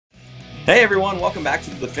Hey everyone, welcome back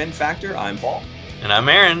to The Fin Factor. I'm Paul. And I'm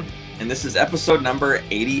Aaron. And this is episode number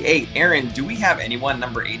 88. Aaron, do we have anyone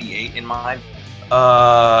number 88 in mind?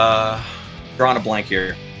 Drawing a blank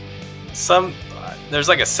here. There's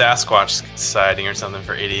like a Sasquatch sighting or something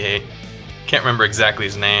for 88. Can't remember exactly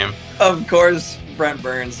his name. Of course, Brent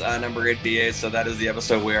Burns, number 88. So that is the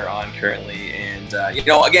episode we're on currently. And,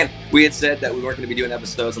 again, we had said that we weren't going to be doing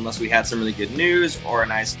episodes unless we had some really good news or a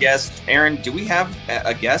nice guest. Aaron, do we have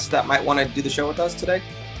a guest that might want to do the show with us today?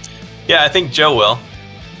 Yeah, I think Joe will.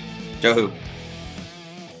 Joe who?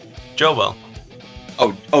 Joe will.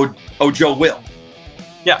 Oh, Joe will.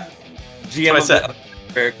 Yeah. GM of the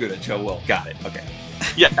Barracuda, Joe will. Got it. Okay.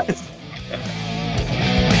 Yeah.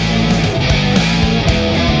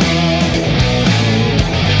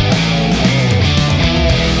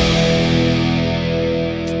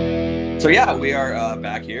 So yeah, we are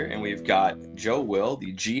back here, and we've got Joe Will,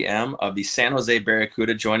 the GM of the San Jose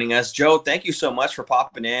Barracuda, joining us. Joe, thank you so much for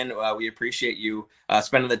popping in. We appreciate you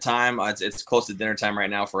spending the time. It's close to dinner time right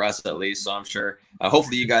now for us, at least, so I'm sure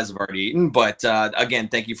hopefully you guys have already eaten. But again,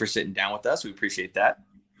 thank you for sitting down with us. We appreciate that.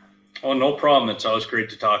 Oh, no problem. It's always great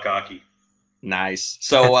to talk hockey. Nice.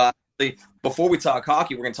 So before we talk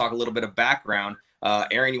hockey, we're going to talk a little bit of background.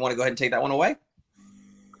 Aaron, you want to go ahead and take that one away?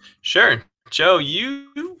 Sure. Joe,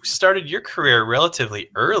 you started your career relatively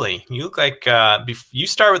early. You look like you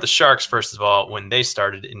started with the Sharks, first of all, when they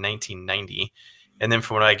started in 1990. And then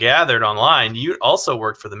from what I gathered online, you also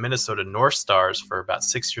worked for the Minnesota North Stars for about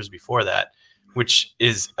 6 years before that, which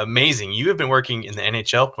is amazing. You have been working in the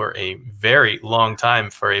NHL for a very long time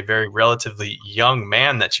for a very relatively young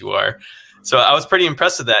man that you are. So I was pretty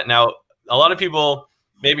impressed with that. Now,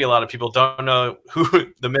 maybe a lot of people don't know who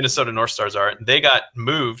the Minnesota North Stars are. They got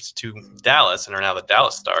moved to Dallas and are now the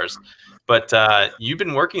Dallas Stars. But you've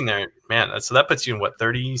been working there, man. So that puts you in, what,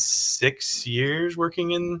 36 years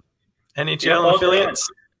working in NHL affiliates?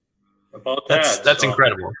 That's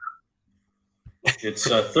incredible. It's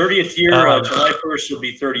 30th year. July 1st will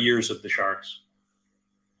be 30 years of the Sharks.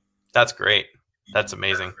 That's great. That's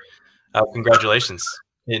amazing. Congratulations.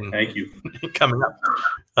 Thank you. Coming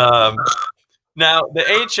up. Now, the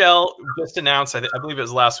AHL just announced, I believe it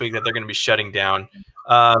was last week, that they're going to be shutting down.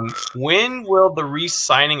 When will the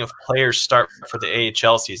re-signing of players start for the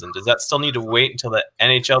AHL season? Does that still need to wait until the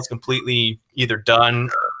NHL is completely either done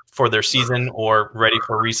for their season or ready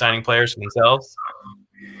for re-signing players for themselves?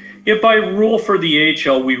 Yeah, by rule for the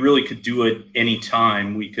AHL, we really could do it any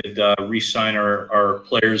time. We could re-sign our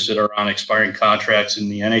players that are on expiring contracts in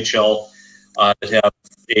the NHL that have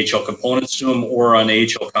AHL components to them, or on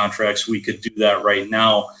AHL contracts. We could do that right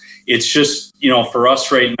now. It's just, for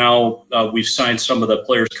us right now, we've signed some of the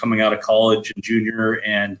players coming out of college and junior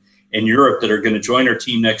and in Europe that are going to join our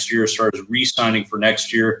team next year as far as re-signing for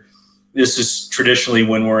next year. This is traditionally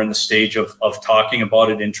when we're in the stage of talking about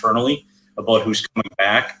it internally, about who's coming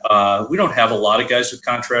back. We don't have a lot of guys with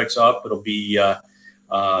contracts up. It'll be,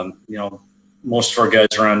 most of our guys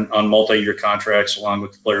are on multi-year contracts along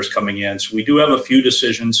with the players coming in. So we do have a few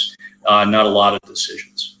decisions, not a lot of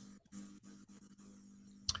decisions.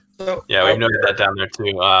 Yeah, we've noted that down there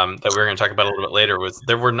too, that we're going to talk about a little bit later.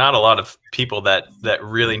 There were not a lot of people that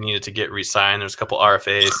really needed to get re-signed. There's a couple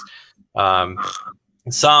RFAs. One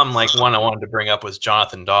I wanted to bring up was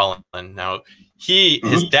Jonathan Dahlen. Now,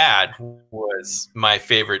 his dad was my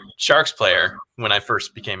favorite Sharks player when I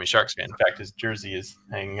first became a Sharks fan. In fact, his jersey is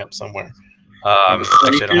hanging up somewhere.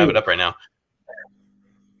 Actually, I don't have it up right now.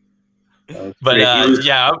 But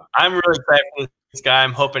yeah, I'm really excited for this guy.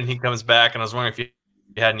 I'm hoping he comes back, and I was wondering if you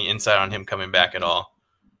had any insight on him coming back at all.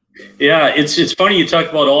 Yeah, it's funny you talk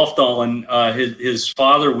about Dahlen. His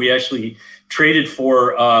father we actually traded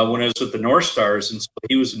for when I was with the North Stars, and so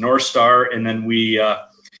he was a North Star, and then he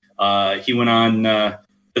went on to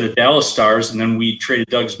the Dallas Stars, and then we traded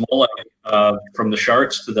Doug Smollett from the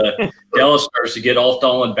Sharks to the Dallas Stars to get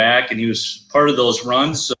Dahlen back, and he was part of those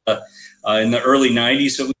runs in the early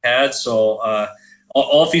 90s that we had. So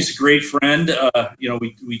Alfie's a great friend.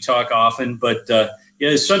 We talk often, but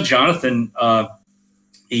his son Jonathan,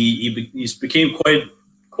 he's became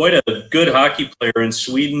quite a good hockey player in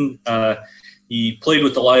Sweden. He played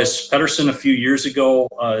with Elias Pettersson a few years ago.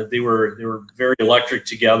 They were very electric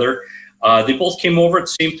together. They both came over at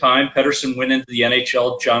the same time. Pettersson went into the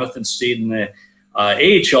NHL. Jonathan stayed in the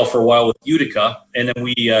AHL for a while with Utica, and then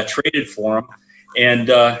we traded for him. And,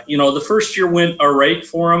 the first year went all right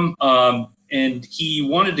for him, and he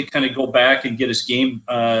wanted to kind of go back and get his game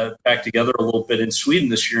back together a little bit in Sweden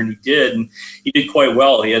this year, and he did quite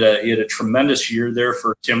well. He had a tremendous year there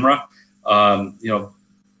for Timrå.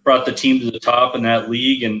 brought the team to the top in that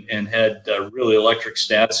league and had really electric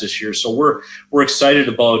stats this year. So we're excited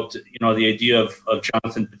about, you know, the idea of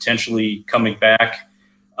Jonathan potentially coming back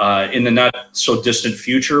in the not so distant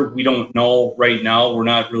future. We don't know right now. We're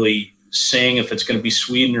not really saying if it's going to be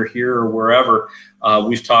Sweden or here or wherever.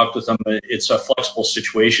 We've talked with him. It's a flexible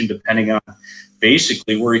situation depending on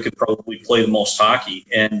basically where he could probably play the most hockey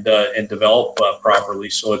and develop properly.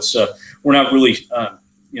 So it's we're not really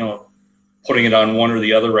you know, putting it on one or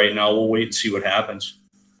the other right now. We'll wait and see what happens.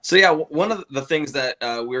 So yeah, one of the things that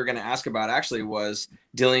we were going to ask about actually was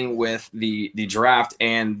dealing with the draft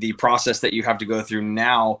and the process that you have to go through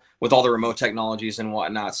now with all the remote technologies and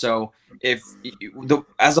whatnot. So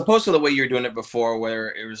as opposed to the way you were doing it before,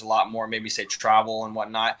 where it was a lot more maybe say travel and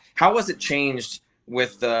whatnot, how has it changed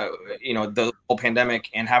with you know, the whole pandemic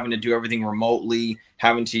and having to do everything remotely,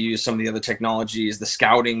 having to use some of the other technologies, the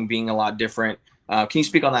scouting being a lot different? Can you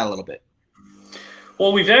speak on that a little bit?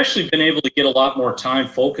 Well, we've actually been able to get a lot more time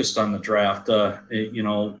focused on the draft. You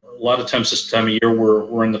know, a lot of times this time of year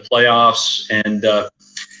we're in the playoffs, and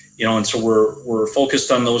you know, and so we're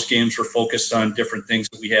focused on those games. We're focused on different things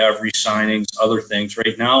that we have, re-signings, other things.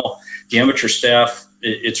 Right now, the amateur staff,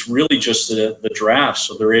 it's really just the draft,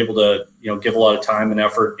 so they're able to, you know, give a lot of time and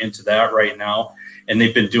effort into that right now, and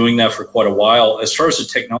they've been doing that for quite a while. As far as the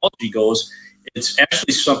technology goes, it's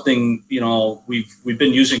actually something, you know, we've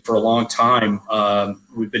been using for a long time.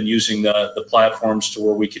 We've been using the platforms to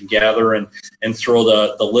where we can gather and throw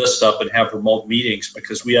the list up and have remote meetings,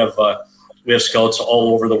 because we have scouts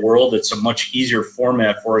all over the world. It's a much easier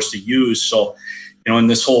format for us to use. So, you know, in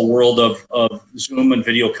this whole world of Zoom and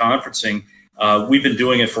video conferencing, we've been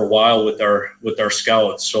doing it for a while with our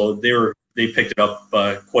scouts. So they picked it up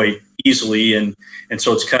quite easily, and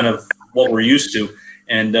so it's kind of what we're used to.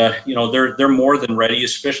 And you know, they're more than ready,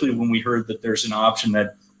 especially when we heard that there's an option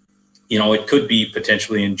that, you know, it could be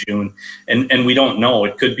potentially in June, and we don't know.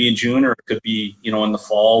 It could be in June, or it could be, you know, in the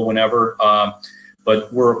fall, whenever.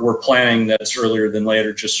 But we're planning that it's earlier than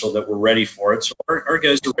later, just so that we're ready for it. So our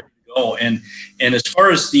guys are ready to go. And as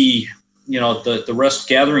far as the, you know, the rest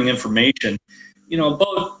gathering information, you know,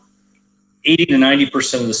 about 80 to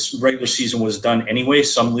 90% of the regular season was done anyway.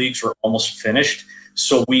 Some leagues were almost finished.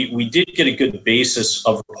 So we did get a good basis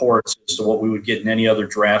of reports as to what we would get in any other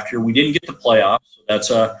draft year. We didn't get the playoffs,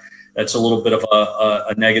 so that's a little bit of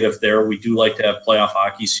a negative there. We do like to have playoff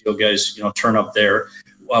hockey, see you guys, you know, turn up there.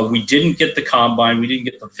 We didn't get the combine, we didn't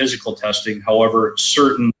get the physical testing. However,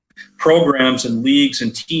 certain programs and leagues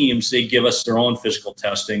and teams, they give us their own physical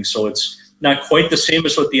testing. So it's not quite the same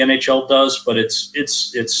as what the NHL does, but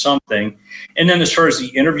it's something. And then as far as the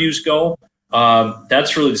interviews go,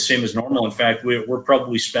 that's really the same as normal. In fact, we're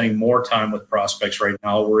probably spending more time with prospects right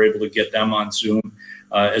now. We're able to get them on Zoom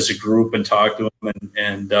as a group and talk to them,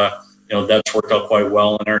 and you know, that's worked out quite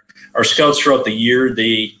well. And our scouts throughout the year,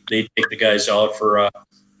 they take the guys out for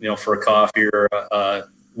you know, for a coffee or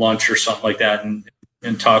lunch or something like that,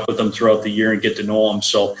 and talk with them throughout the year and get to know them.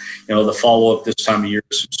 So, you know, the follow up this time of year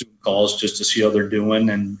is some Zoom calls just to see how they're doing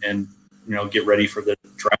and you know, get ready for the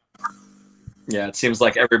draft. Yeah, it seems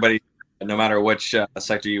like everybody, no matter which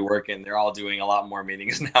sector you work in, they're all doing a lot more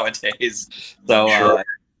meetings nowadays. So Sure.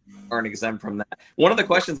 Aren't exempt from that. One of the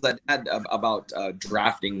questions that I had about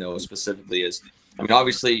drafting, though, specifically is, I mean,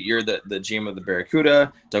 obviously you're the GM of the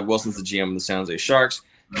Barracuda, Doug Wilson's the GM of the San Jose Sharks.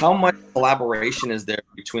 How much collaboration is there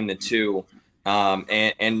between the two?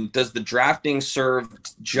 And does the drafting serve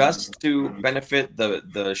just to benefit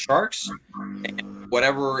the Sharks, and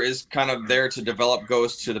whatever is kind of there to develop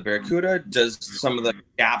goes to the Barracuda? Does some of the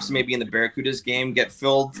gaps maybe in the Barracuda's game get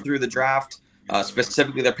filled through the draft?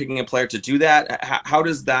 Specifically, they're picking a player to do that. How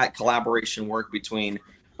does that collaboration work between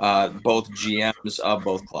both GMs of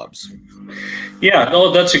both clubs? Yeah,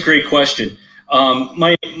 no, that's a great question.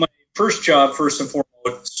 My first job, first and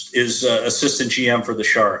foremost, is assistant GM for the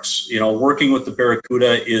Sharks. You know, working with the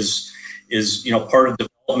Barracuda is you know, part of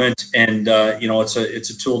development, and you know, it's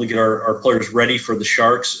a tool to get our players ready for the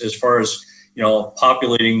Sharks. As far as, you know,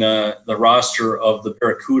 populating the roster of the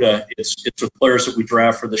Barracuda, it's with players that we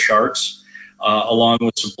draft for the Sharks, along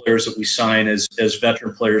with some players that we sign as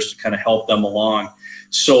veteran players to kind of help them along.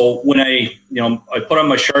 So when I put on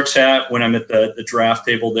my Sharks hat when I'm at the draft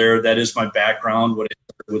table there, that is my background. What I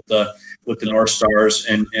started with the North Stars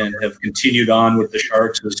and have continued on with the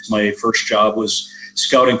Sharks as my first job was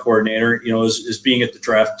scouting coordinator, you know, is being at the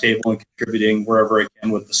draft table and contributing wherever I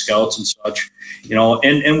can with the scouts and such, you know,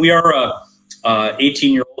 and we are a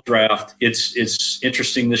 18-year-old draft. It's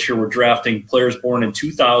interesting this year. We're drafting players born in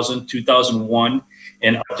 2000, 2001,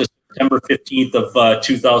 and up to September 15th of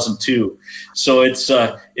 2002. So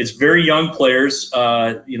it's very young players.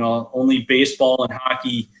 You know, only baseball and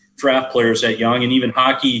hockey draft players that young, and even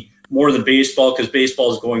hockey more than baseball, because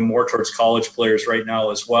baseball is going more towards college players right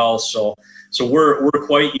now as well. So we're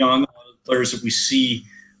quite young. Players that we see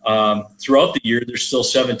throughout the year, they're still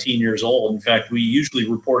 17 years old. In fact, we usually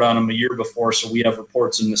report on them a year before, so we have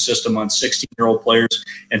reports in the system on 16-year-old players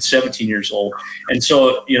and 17 years old. And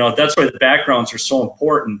so, that's why the backgrounds are so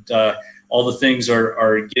important. All the things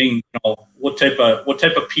are getting, what type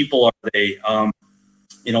of people are they?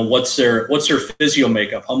 What's their physio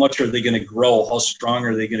makeup? How much are they going to grow? How strong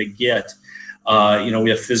are they going to get? We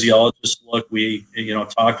have physiologists look. We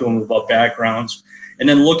talk to them about backgrounds, and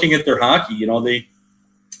then looking at their hockey.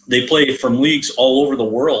 They play from leagues all over the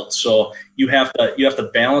world, so you have to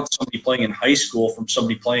balance somebody playing in high school from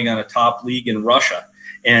somebody playing on a top league in Russia,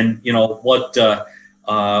 and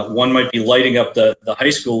one might be lighting up the high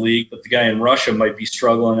school league, but the guy in Russia might be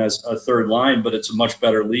struggling as a third line, but it's a much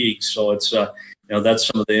better league. So it's that's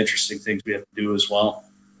some of the interesting things we have to do as well.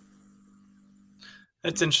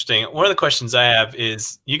 That's interesting. One of the questions I have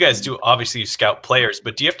is, you guys do obviously scout players,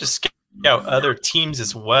 but do you have to scout other teams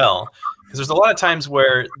as well? Because there's a lot of times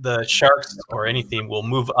where the Sharks or any team will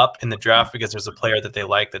move up in the draft because there's a player that they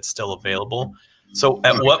like that's still available. So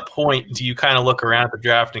at what point do you kind of look around at the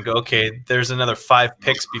draft and go, okay, there's another 5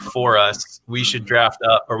 picks before us. We should draft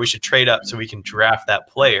up, or we should trade up so we can draft that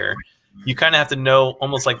player. You kind of have to know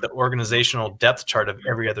almost like the organizational depth chart of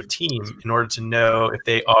every other team in order to know if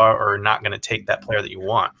they are or are not going to take that player that you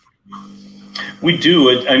want. We do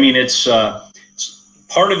it. I mean, it's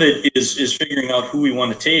part of it is figuring out who we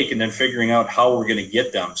want to take, and then figuring out how we're going to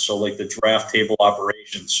get them. So like the draft table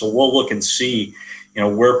operations. So we'll look and see,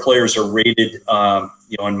 where players are rated,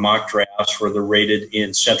 in mock drafts, where they're rated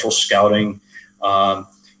in central scouting,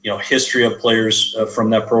 history of players from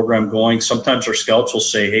that program going. Sometimes our scouts will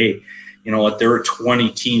say, hey, you know what, there were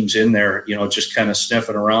 20 teams in there, just kind of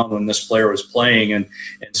sniffing around when this player was playing. And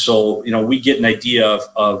so, we get an idea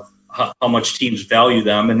of how much teams value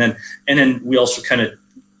them. And then we also kind of,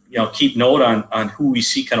 keep note on who we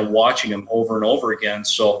see kind of watching them over and over again.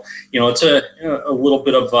 So, it's a little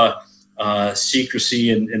bit of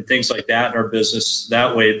secrecy and things like that in our business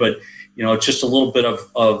that way. But, just a little bit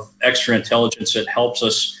of extra intelligence that helps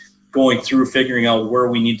us going through figuring out where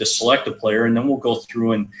we need to select a player. And then we'll go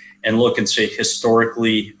through and look and say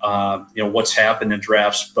historically, what's happened in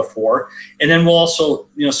drafts before. And then we'll also,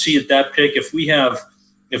 see at that pick, if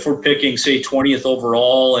we're picking, say, 20th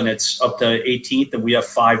overall and it's up to 18th and we have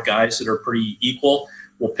 5 guys that are pretty equal,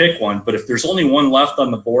 we'll pick one. But if there's only one left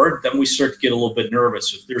on the board, then we start to get a little bit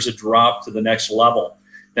nervous. If there's a drop to the next level,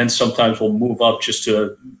 then sometimes we'll move up just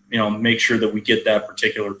to, make sure that we get that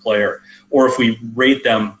particular player. Or if we rate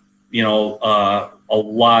them, a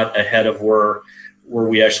lot ahead of where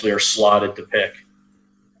we actually are slotted to pick.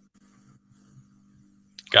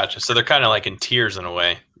 Gotcha. So they're kind of like in tiers in a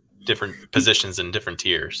way, different positions in different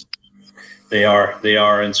tiers. They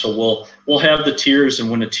are. And so we'll have the tiers,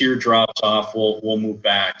 and when a tier drops off, we'll move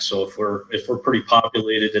back. So if we're pretty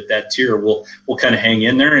populated at that tier, we'll kind of hang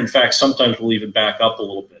in there. In fact, sometimes we'll even back up a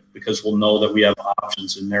little bit because we'll know that we have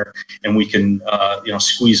options in there and we can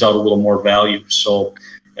squeeze out a little more value. So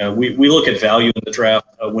we look at value in the draft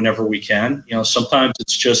whenever we can. Sometimes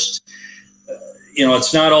it's just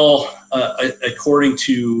it's not all according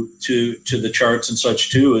to the charts and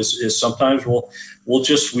such too. Is sometimes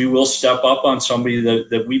we will step up on somebody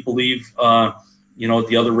that we believe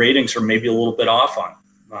the other ratings are maybe a little bit off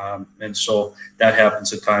on, and so that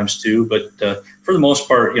happens at times too. But for the most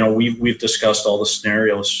part, we've discussed all the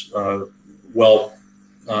scenarios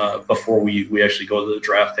before we actually go to the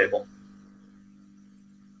draft table.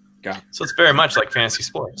 Got it. So it's very much like fantasy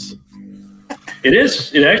sports. It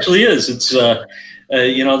is. It actually is. It's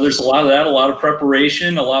there's a lot of that, a lot of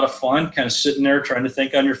preparation, a lot of fun, kind of sitting there trying to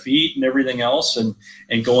think on your feet and everything else, and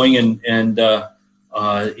going and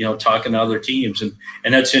talking to other teams,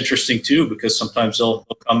 and that's interesting too, because sometimes they'll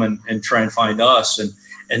come and try and find us,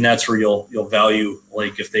 and that's where you'll value,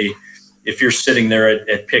 like if you're sitting there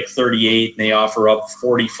at pick 38 and they offer up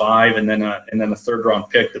 45 and then a third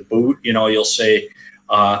round pick to boot, you'll say,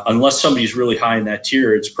 unless somebody's really high in that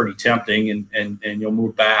tier, it's pretty tempting, and you'll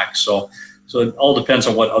move back. So it all depends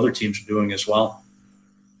on what other teams are doing as well.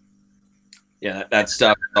 Yeah, that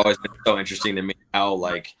stuff has always been so interesting to me. How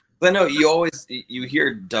I know you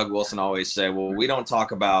hear Doug Wilson always say, well, we don't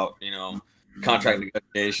talk about contract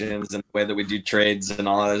negotiations and the way that we do trades and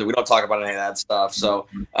all that. We don't talk about any of that stuff. So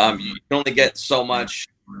you can only get so much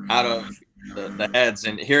out of the heads,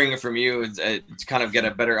 and hearing it from you to kind of get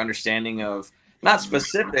a better understanding of not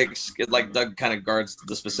specifics, like Doug kind of guards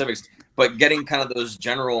the specifics, but getting kind of those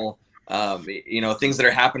general things that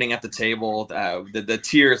are happening at the table, the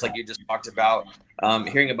tiers like you just talked about.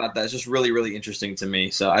 Hearing about that is just really, really interesting to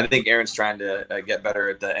me. So I think Aaron's trying to get better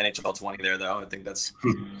at the NHL 20 there, though. I think that's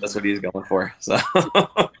what he's going for. So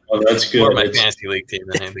that's good. Or my fantasy league team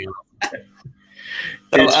than anything else.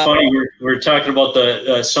 It's funny. We're talking about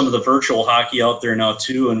the some of the virtual hockey out there now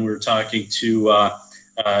too, and we were talking to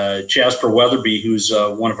Jasper Weatherby, who's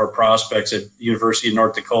one of our prospects at University of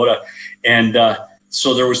North Dakota, and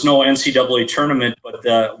so there was no NCAA tournament,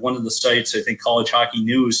 but one of the sites, I think College Hockey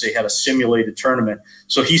News, they had a simulated tournament.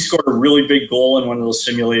 So he scored a really big goal in one of those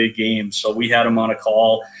simulated games. So we had him on a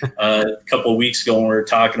call a couple of weeks ago, and we were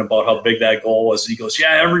talking about how big that goal was. And he goes,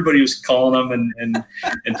 "Yeah, everybody was calling him and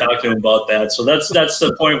talking to him about that." So that's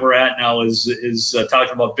the point we're at now is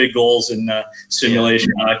talking about big goals in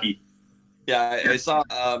simulation hockey. Yeah, I saw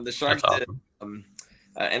the Sharks did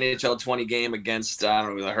NHL 20 game against, I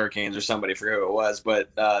don't know, the Hurricanes or somebody, I forget who it was, but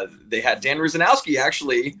they had Dan Rusanowski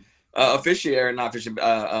actually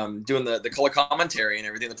doing the color commentary and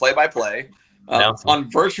everything, the play-by-play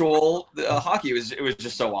on virtual hockey. It was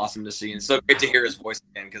just so awesome to see, and so great to hear his voice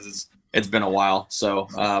again because it's been a while. So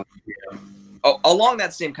along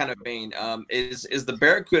that same kind of vein, is the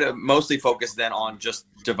Barracuda mostly focused then on just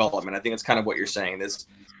development? I think it's kind of what you're saying. This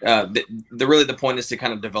the point is to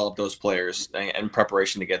kind of develop those players in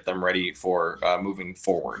preparation to get them ready for moving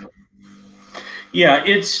forward. Yeah,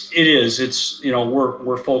 it is. It's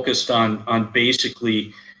we're focused on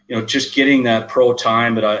basically just getting that pro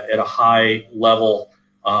time at a high level,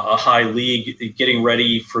 a high league, getting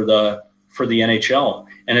ready for the NHL.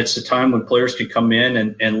 And it's the time when players can come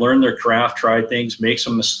in and learn their craft, try things, make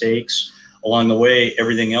some mistakes along the way,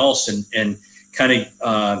 everything else, and kind of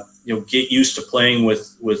get used to playing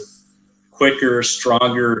with quicker,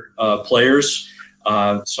 stronger players.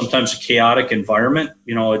 Sometimes a chaotic environment.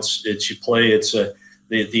 The AHL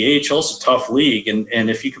is a tough league, and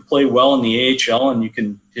if you can play well in the AHL and you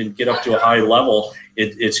can get up to a high level,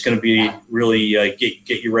 it's going to be really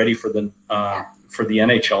get you ready for the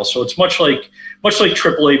NHL. So it's much like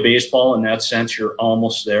AAA baseball in that sense. You're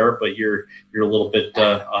almost there, but you're a little bit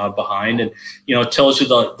behind, and it tells you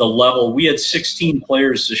the level. We had 16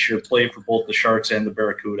 players this year play for both the Sharks and the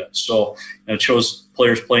Barracuda, so it shows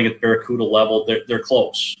players playing at the Barracuda level. They're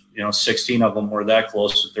close. 16 of them were that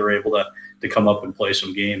close that they're able to come up and play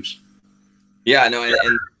some games. Yeah, no,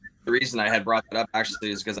 and the reason I had brought that up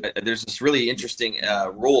actually is because there's this really interesting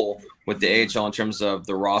rule with the AHL in terms of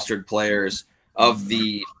the rostered players. Of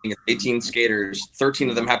the 18 skaters, 13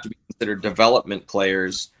 of them have to be considered development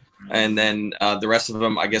players, and then the rest of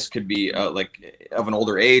them, I guess, could be like of an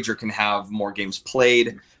older age or can have more games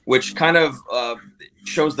played, which kind of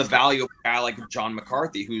shows the value of a guy like John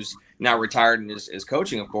McCarthy, who's now retired and is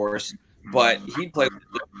coaching, of course, but he played with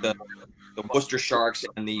the Worcester Sharks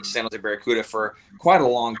and the San Jose Barracuda for quite a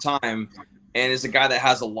long time, and is a guy that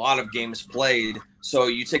has a lot of games played. So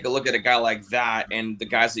you take a look at a guy like that and the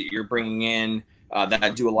guys that you're bringing in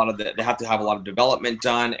that do a lot of they have to have a lot of development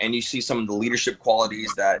done, and you see some of the leadership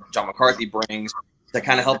qualities that John McCarthy brings that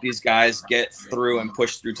kind of help these guys get through and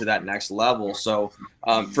push through to that next level. So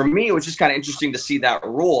for me, it was just kind of interesting to see that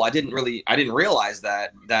rule. I didn't realize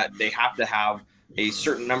that they have to have a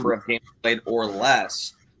certain number of games played or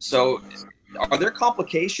less. So are there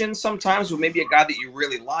complications sometimes with maybe a guy that you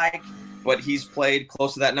really like, but he's played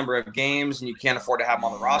close to that number of games and you can't afford to have him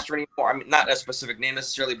on the roster anymore? I mean, not a specific name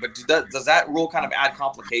necessarily, but does that rule kind of add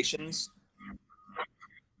complications?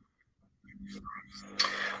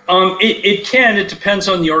 It can. It depends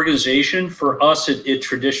on the organization. For us, it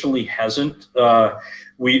traditionally hasn't.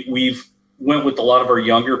 We've went with a lot of our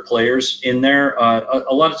younger players in there.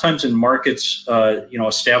 A lot of times in markets,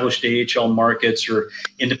 established AHL markets or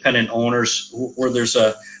independent owners where there's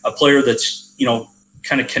a player that's,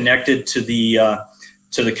 kind of connected to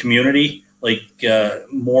the community, like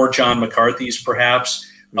more John McCarthy's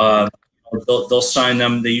perhaps. They'll sign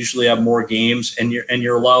them. They usually have more games, and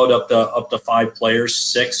you're allowed up to 5 players,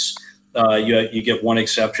 6. You get one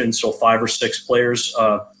exception, so 5 or 6 players.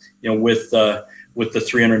 With the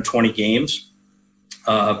 320 games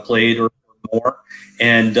played or more,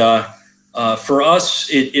 and for us,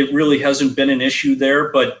 it really hasn't been an issue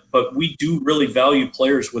there. But we do really value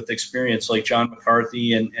players with experience, like John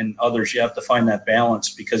McCarthy and others. You have to find that balance,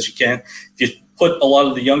 because you can't, if you put a lot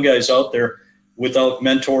of the young guys out there without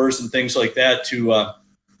mentors and things like that to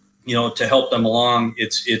help them along,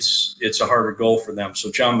 it's a harder goal for them.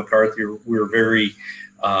 So John McCarthy, we're very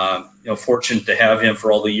fortunate to have him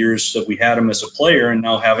for all the years that we had him as a player, and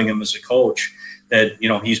now having him as a coach. that, you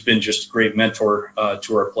know, he's been just a great mentor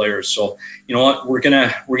to our players. So, you know what, we're gonna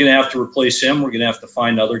have to replace him. We're gonna have to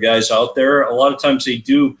find other guys out there. A lot of times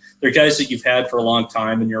they're guys that you've had for a long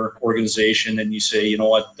time in your organization, and you say, you know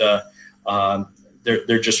what,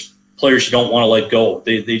 they're just players you don't want to let go.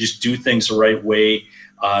 They just do things the right way.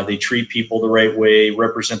 They treat people the right way,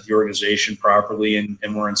 represent the organization properly,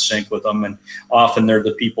 and we're in sync with them. And often they're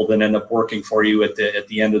the people that end up working for you at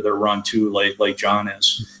the end of their run too, like John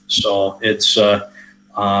is. So it's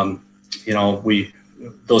you know,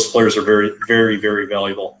 those players are very, very, very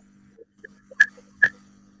valuable.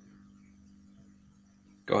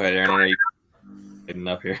 Go ahead, Aaron. I know you're getting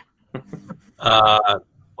up here.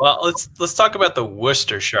 Well, let's talk about the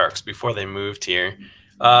Worcester Sharks before they moved here.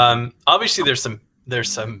 Obviously,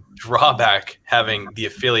 there's some drawback having the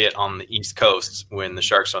affiliate on the East Coast when the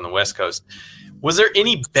Sharks are on the West Coast. Was there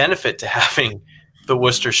any benefit to having the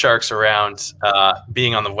Worcester Sharks around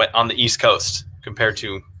being on the East Coast compared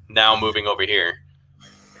to now moving over here?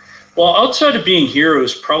 Well, outside of being here, it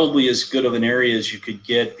was probably as good of an area as you could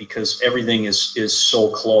get because everything is so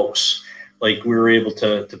close. Like we were able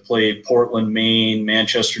to play Portland, Maine,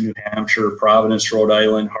 Manchester, New Hampshire, Providence, Rhode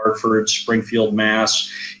Island, Hartford, Springfield,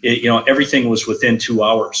 Mass. You know, everything was within 2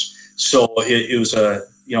 hours. So it was a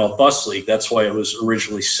bus league. That's why it was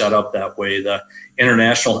originally set up that way. The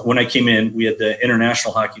international, when I came in, we had the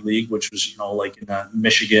International Hockey League, which was, you know, like in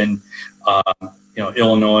Michigan, you know,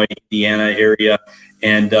 Illinois, Indiana area,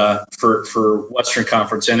 and for Western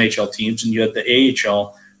Conference NHL teams, and you had the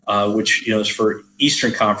AHL. Which, you know, is for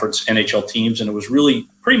Eastern Conference NHL teams, and it was really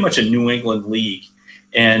pretty much a New England league.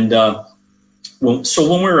 And so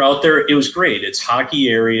when we were out there, it was great. It's hockey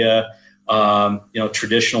area, you know,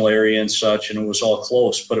 traditional area and such, and it was all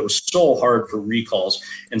close. But it was so hard for recalls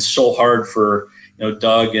and so hard for, you know,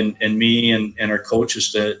 Doug and me and our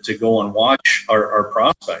coaches to go and watch our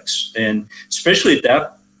prospects. And especially at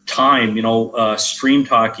that time, you know, streamed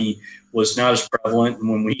hockey was not as prevalent, and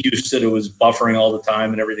when we used it, it was buffering all the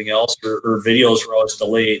time and everything else, or videos were always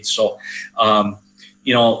delayed. So,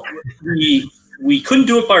 you know, we couldn't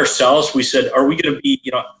do it by ourselves. We said, are we going to be,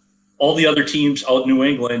 you know, all the other teams out in New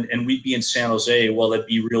England and we'd be in San Jose? Well, that'd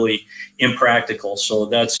be really impractical. So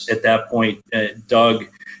that's at that point, Doug,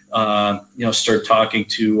 you know, started talking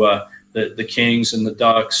to the Kings and the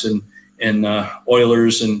Ducks and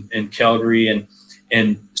Oilers and Calgary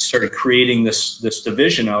and started creating this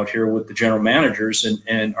division out here with the general managers,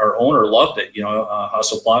 and our owner loved it. You know,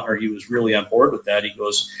 Hasselplattner, he was really on board with that. He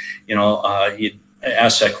goes, you know, he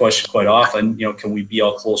asked that question quite often, you know, can we be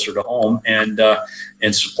out closer to home, and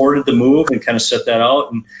supported the move and kind of set that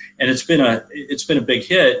out, and it's been a big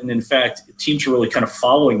hit. And in fact, teams are really kind of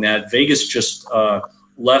following that. Vegas just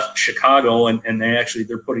left Chicago, and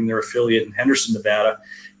they're putting their affiliate in Henderson, Nevada,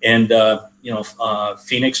 and you know,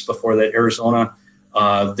 Phoenix before that, Arizona.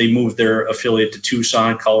 They moved their affiliate to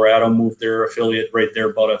Tucson. Colorado moved their affiliate right there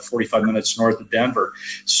about 45 minutes north of Denver.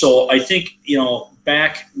 So I think, you know,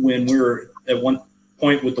 back when we were at one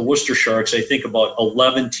point with the Worcester Sharks, I think about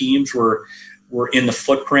 11 teams were in the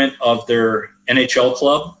footprint of their NHL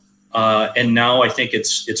club. And now I think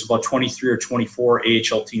it's about 23 or 24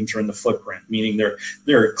 AHL teams are in the footprint, meaning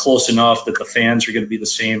they're close enough that the fans are going to be the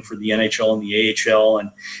same for the NHL and the AHL,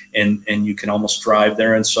 and you can almost drive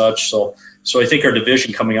there and such. So I think our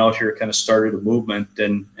division coming out here kind of started a movement,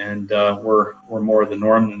 and we're more the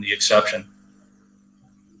norm than the exception.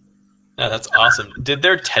 Yeah, that's awesome. Did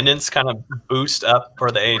their attendance kind of boost up for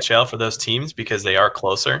the AHL for those teams because they are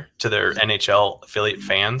closer to their NHL affiliate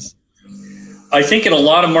fans? I think in a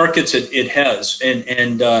lot of markets it has,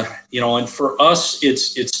 and you know, and for us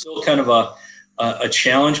it's still kind of a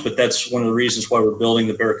challenge, but that's one of the reasons why we're building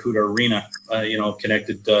the Barracuda Arena, you know,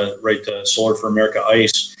 connected right to Solar for America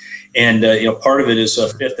Ice. And, you know, part of it is a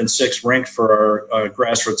 5th and 6th rink for our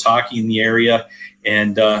grassroots hockey in the area.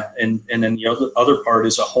 And then the other part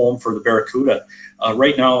is a home for the Barracuda.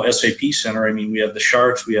 Right now, SAP Center, I mean, we have the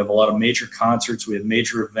Sharks, we have a lot of major concerts, we have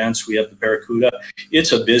major events, we have the Barracuda.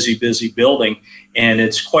 It's a busy, busy building, and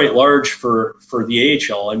it's quite large for the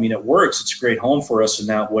AHL. I mean, it works. It's a great home for us in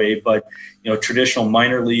that way, but, you know, traditional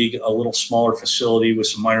minor league, a little smaller facility with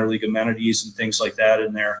some minor league amenities and things like that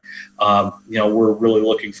in there. You know, we're really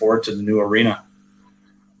looking forward to the new arena.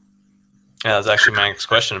 Yeah, that's actually my next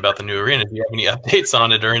question about the new arena. Do you have any updates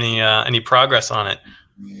on it or any progress on it?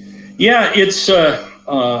 Yeah, it's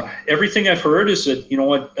everything I've heard is that, you know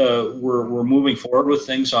what, we're moving forward with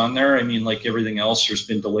things on there. I mean, like everything else, there's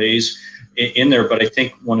been delays in there, but I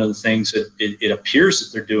think one of the things that it appears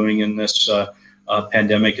that they're doing in this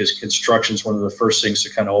pandemic, is construction is one of the first things to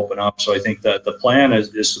kind of open up. So I think that the plan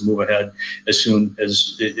is to move ahead as soon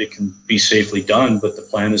as it can be safely done. But the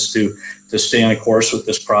plan is to stay on course with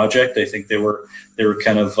this project. I think they were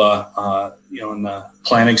kind of in the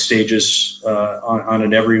planning stages on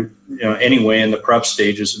it anyway, in the prep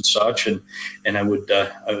stages and such. And I would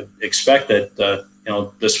expect that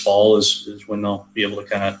this fall is when they'll be able to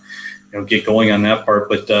kind of get going on that part.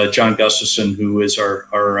 But John Gustafson, who is our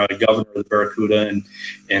governor of the Barracuda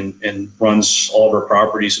and runs all of our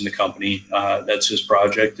properties in the company, that's his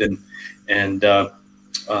project, and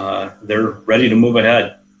they're ready to move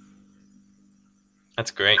ahead.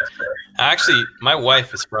 That's great. Actually, my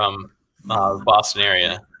wife is from the Boston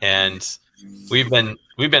area, and we've been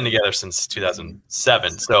together since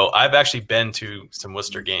 2007. So I've actually been to some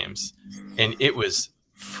Worcester games, and it was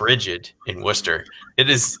frigid in Worcester. It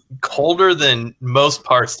is colder than most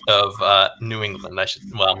parts of New England.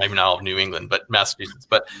 Well, maybe not all of New England, but Massachusetts.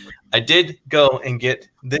 But I did go and get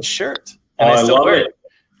this shirt, and I still wear it.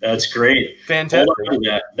 That's great. Fantastic.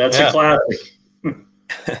 That's a classic.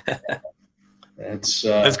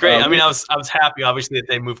 That's great. I mean, I was happy, obviously, that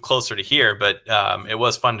they moved closer to here, but it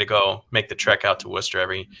was fun to go make the trek out to Worcester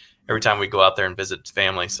every time we go out there and visit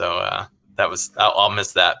family. So I'll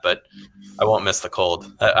miss that, but I won't miss the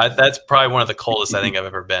cold. That's probably one of the coldest I think I've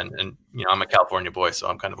ever been. And I'm a California boy, so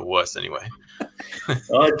I'm kind of a wuss anyway.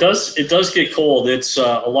 It does get cold. It's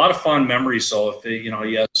a lot of fond memories. So if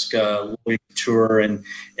you ask Louis Tour and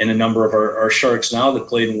a number of our Sharks now that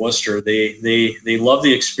played in Worcester, they love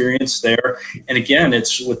the experience there. And again,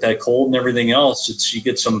 it's with that cold and everything else. You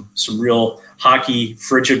get some real hockey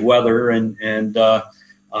frigid weather, and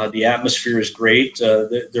the atmosphere is great.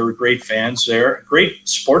 There were great fans there, great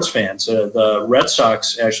sports fans. The Red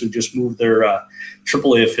Sox actually just moved their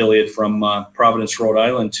AAA affiliate from Providence, Rhode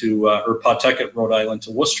Island or Pawtucket, Rhode Island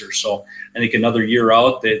to Worcester. So I think another year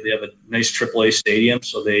out, they have a nice AAA stadium.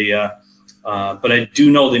 So but I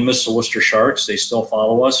do know they miss the Worcester Sharks. They still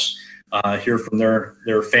follow us. Hear from their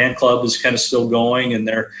fan club is kind of still going, and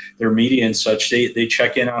their media and such. They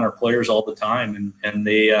check in on our players all the time, and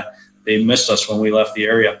they missed us when we left the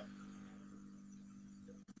area.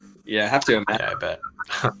 Yeah, I have to imagine. Yeah, I bet.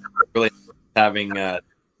 Really having the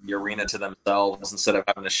arena to themselves instead of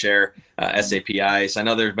having to share SAP ice. I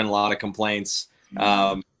know there's been a lot of complaints,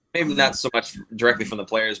 maybe not so much directly from the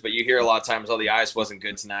players, but you hear a lot of times, the ice wasn't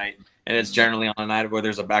good tonight, and it's generally on a night where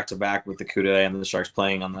there's a back-to-back with the CUDA and the Sharks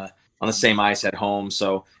playing on the same ice at home.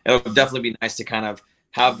 So it would definitely be nice to kind of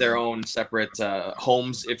have their own separate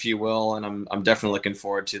homes, if you will, and I'm definitely looking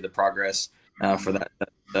forward to the progress for that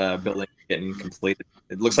building getting completed.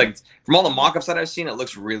 It looks like, from all the mock-ups that I've seen, it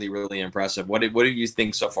looks really, really impressive. What do you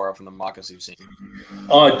think so far from the mock-ups you've seen?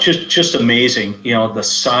 Just amazing. The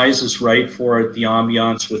size is right for it. The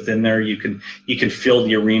ambiance within there, you can fill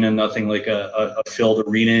the arena, nothing like a filled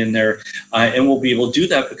arena in there. And we'll be able to do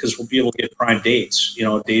that because we'll be able to get prime dates.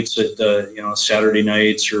 Dates at Saturday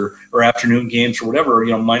nights or afternoon games or whatever.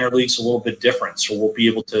 Minor league's a little bit different, so we'll be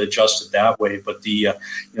able to adjust it that way. But the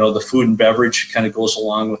food and beverage kind of goes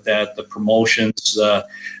along with that. The promotions,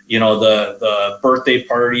 the birthday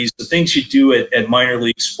parties, the things you do at minor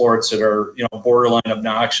league sports that are borderline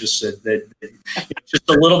obnoxious, that just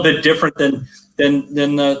a little bit different than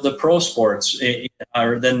the pro sports,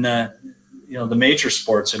 or than the major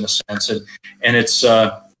sports in a sense, and it's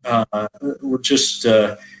we're just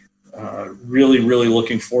really, really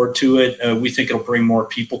looking forward to it. We think it'll bring more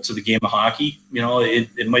people to the game of hockey.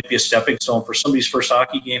 It might be a stepping stone for somebody's first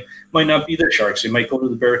hockey game. Might not be their Sharks. They might go to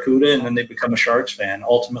the Barracuda and then they become a Sharks fan.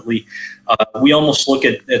 Ultimately, we almost look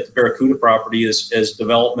at the Barracuda property as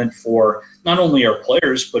development for not only our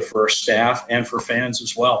players, but for our staff and for fans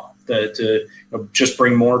as well, to just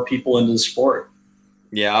bring more people into the sport.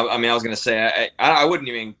 Yeah, I mean, I was going to say, I wouldn't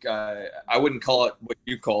even, I wouldn't call it what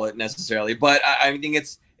you call it necessarily, but I think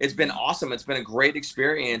it's been awesome. It's been a great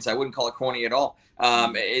experience. I wouldn't call it corny at all.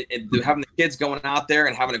 Having the kids going out there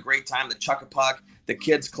and having a great time, the Chuck a Puck, the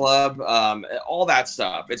kids club, all that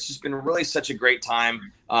stuff. It's just been really such a great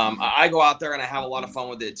time. I go out there and I have a lot of fun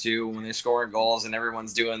with it too. When they score goals and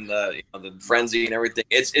everyone's doing the frenzy and everything,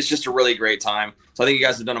 it's just a really great time. So I think you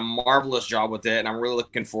guys have done a marvelous job with it, and I'm really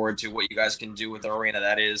looking forward to what you guys can do with the arena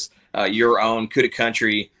that is your own CUDA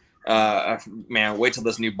country. Man, wait till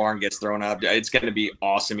this new barn gets thrown up. It's going to be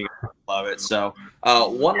awesome. You're going to love it. So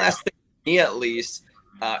one last thing, for me at least,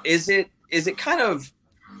 is it kind of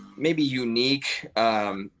maybe unique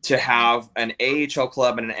to have an AHL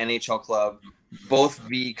club and an NHL club both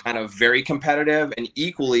be kind of very competitive, and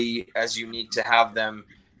equally as unique to have them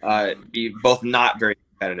be both not very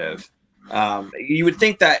competitive? You would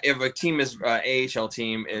think that if a team is AHL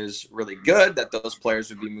team is really good, that those players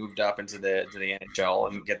would be moved up into the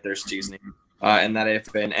NHL and get their seasoning, and that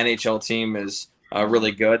if an NHL team is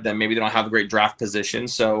really good, then maybe they don't have a great draft position.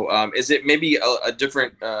 So is it maybe a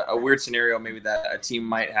different, a weird scenario, maybe that a team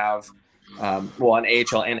might have, well, an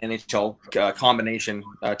AHL and NHL combination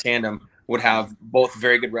tandem would have both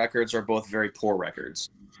very good records or both very poor records?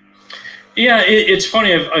 Yeah, it's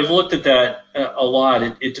funny. I've looked at that a lot.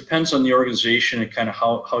 It depends on the organization and kind of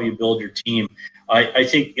how you build your team. I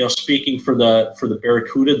think, you know, speaking for the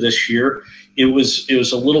Barracuda this year, it was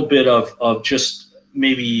a little bit of just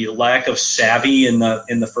maybe lack of savvy in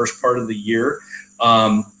the first part of the year.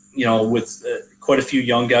 You know, with quite a few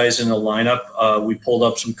young guys in the lineup, we pulled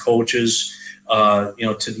up some coaches, you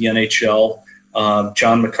know, to the NHL.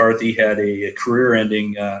 John McCarthy had a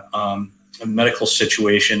career-ending a medical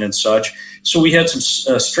situation and such. So we had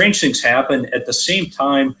some strange things happen. At the same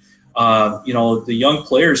time, you know, the young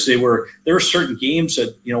players, there were certain games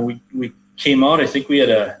that, you know, we came out, I think we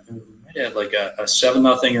had like a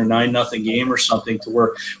 7-0 or 9-0 game or something, to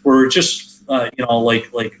where we're just, you know,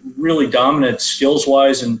 like really dominant skills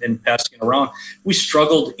wise and passing it around. We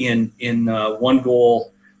struggled in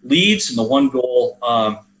 1-goal leads and the 1-goal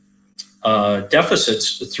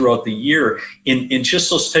deficits throughout the year in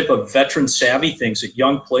just those type of veteran savvy things that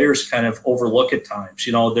young players kind of overlook at times.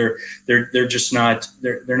 You know, they're just not,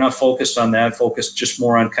 they're not focused on that, focused just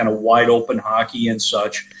more on kind of wide open hockey and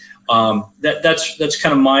such. That's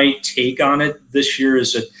kind of my take on it this year,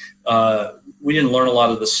 is that we didn't learn a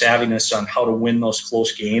lot of the savviness on how to win those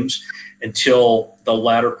close games until the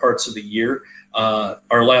latter parts of the year.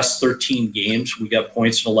 Our last 13 games, we got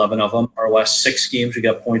points in 11 of them. Our last 6 games, we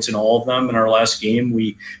got points in all of them. In our last game,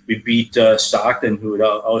 we beat Stockton, who had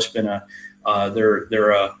always been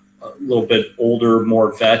they're a little bit older,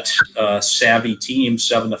 more vet savvy team,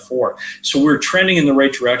 7-4. So we're trending in the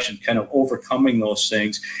right direction, kind of overcoming those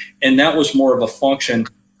things. And that was more of a function,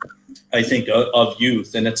 I think, of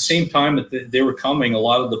youth. And at the same time that they were coming, a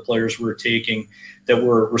lot of the players we were taking that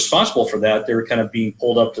were responsible for that, they were kind of being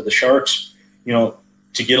pulled up to the Sharks, you know,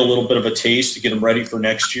 to get a little bit of a taste, to get them ready for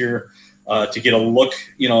next year, to get a look,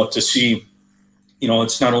 you know, to see, you know,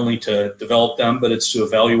 it's not only to develop them, but it's to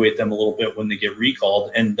evaluate them a little bit when they get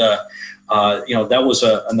recalled. And, you know, that was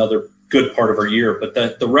another good part of our year. But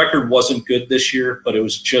the record wasn't good this year, but it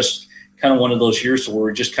was just kind of one of those years where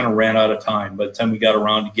we just kind of ran out of time. By the time we got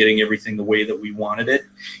around to getting everything the way that we wanted it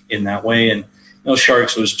in that way. And, you know,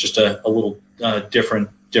 Sharks was just a little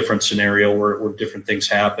different scenario where different things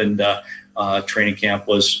happened. Training camp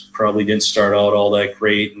probably didn't start out all that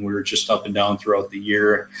great, and we were just up and down throughout the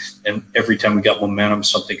year. And every time we got momentum,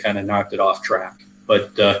 something kind of knocked it off track.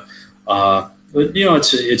 But you know,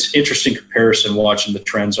 it's interesting comparison watching the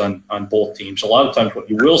trends on both teams. A lot of times, what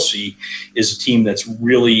you will see is a team that's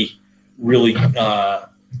really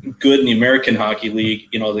good in the American Hockey League,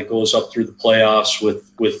 you know, that goes up through the playoffs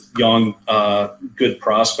with young, good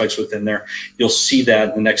prospects within there. You'll see that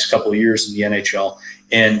in the next couple of years in the NHL.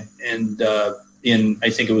 And in, I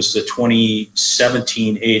think it was the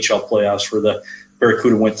 2017 AHL playoffs, where the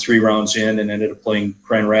Barracuda went 3 rounds in and ended up playing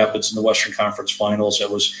Grand Rapids in the Western Conference Finals.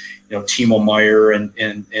 That was, you know, Timo Meyer and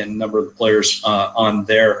a number of the players on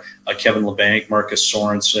there, Kevin LeBanc, Marcus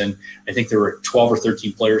Sorensen. I think there were 12 or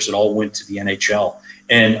 13 players that all went to the NHL.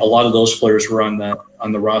 And a lot of those players were on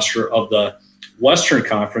the roster of the Western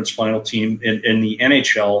Conference final team in the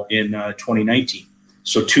NHL in 2019.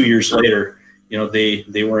 So 2 years later, you know, they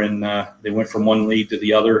went from one league to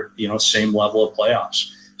the other, you know, same level of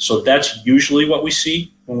playoffs. So that's usually what we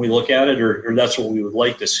see when we look at it, or that's what we would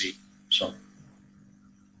like to see. So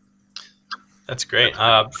that's great.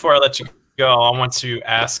 Before I let you go, I want to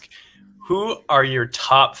ask, who are your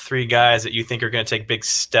top 3 guys that you think are going to take big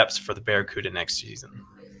steps for the Barracuda next season?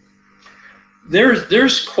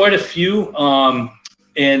 There's quite a few.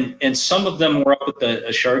 And some of them were up at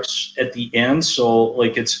the Sharks at the end, so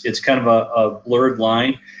like it's kind of a blurred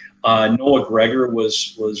line. Noah Gregor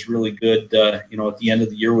was really good, you know, at the end of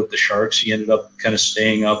the year with the Sharks. He ended up kind of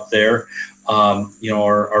staying up there. You know,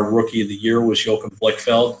 our rookie of the year was Joachim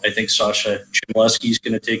Blichfeld. I think Sasha Chmielewski is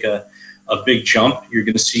going to take a big jump. You're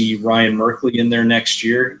going to see Ryan Merkley in there next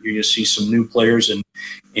year. You're going to see some new players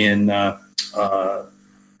in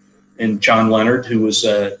John Leonard, who was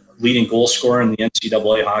leading goal scorer in the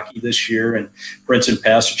NCAA hockey this year, and Brinson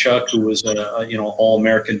Pasachuk, who was a you know,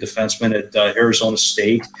 All-American defenseman at Arizona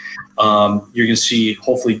State. You're going to see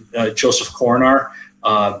hopefully Joseph Coronar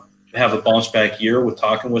have a bounce back year. With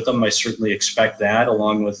talking with him, I certainly expect that,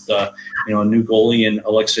 along with you know, a new goalie in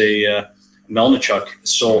Alexei Melnichuk.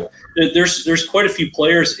 So there's quite a few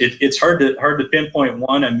players. It's hard to pinpoint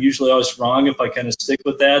one. I'm usually always wrong if I kind of stick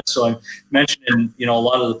with that. So I'm mentioning a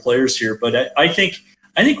lot of the players here, but I think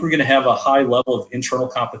we're going to have a high level of internal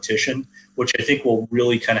competition, which I think will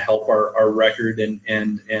really kind of help our record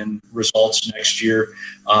and results next year.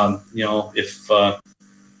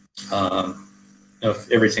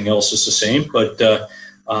 If everything else is the same, but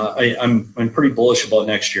I'm pretty bullish about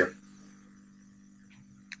next year.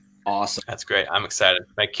 Awesome. That's great. I'm excited.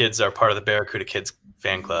 My kids are part of the Barracuda Kids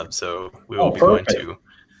fan club, so we will be going to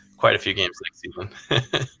quite a few games next season.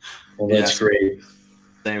 Well, that's great.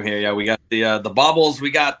 Same here. Yeah, we got the baubles,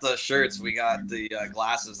 we got the shirts, we got the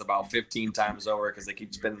glasses about 15 times over because they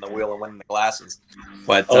keep spinning the wheel and winning the glasses.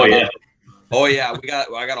 But I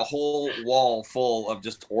got a whole wall full of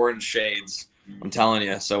just orange shades. I'm telling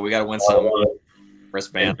you. So we got to win some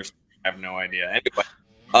wristbands or something. I have no idea. Anyway,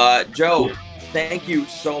 Joe, thank you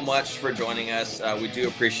so much for joining us. We do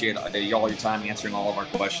appreciate all your time answering all of our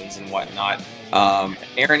questions and whatnot.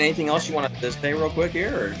 Aaron, anything else you want to say real quick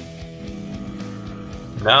here? Or?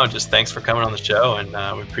 No, just thanks for coming on the show, and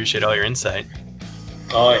we appreciate all your insight.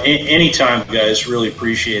 Anytime, guys. Really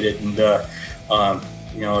appreciate it. And,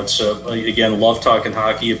 it's, again, love talking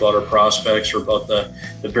hockey about our prospects or about the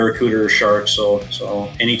Barracuda or Sharks.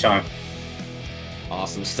 So anytime.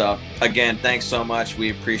 Awesome stuff. Again, thanks so much.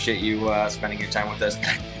 We appreciate you spending your time with us.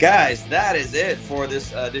 Guys, that is it for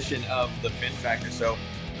this edition of the Fin Factor. So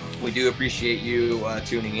we do appreciate you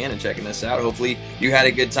tuning in and checking this out. Hopefully you had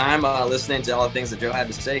a good time listening to all the things that Joe had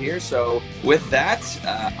to say here. So with that,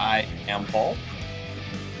 I am Paul.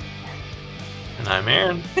 And I'm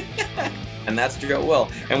Aaron. And that's Joe Will.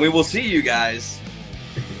 And we will see you guys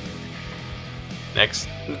next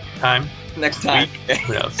time. Next time.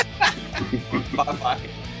 Who knows? Bye-bye.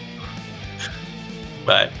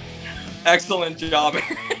 Bye. Excellent job,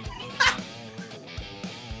 Aaron.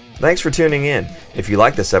 Thanks for tuning in. If you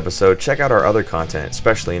like this episode, check out our other content,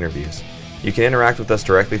 especially interviews. You can interact with us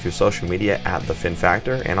directly through social media at The Fin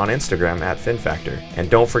Factor and on Instagram at Fin Factor. And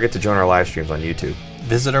don't forget to join our live streams on YouTube.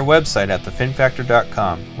 Visit our website at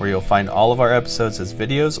thefinfactor.com, where you'll find all of our episodes as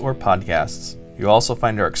videos or podcasts. You'll also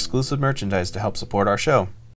find our exclusive merchandise to help support our show.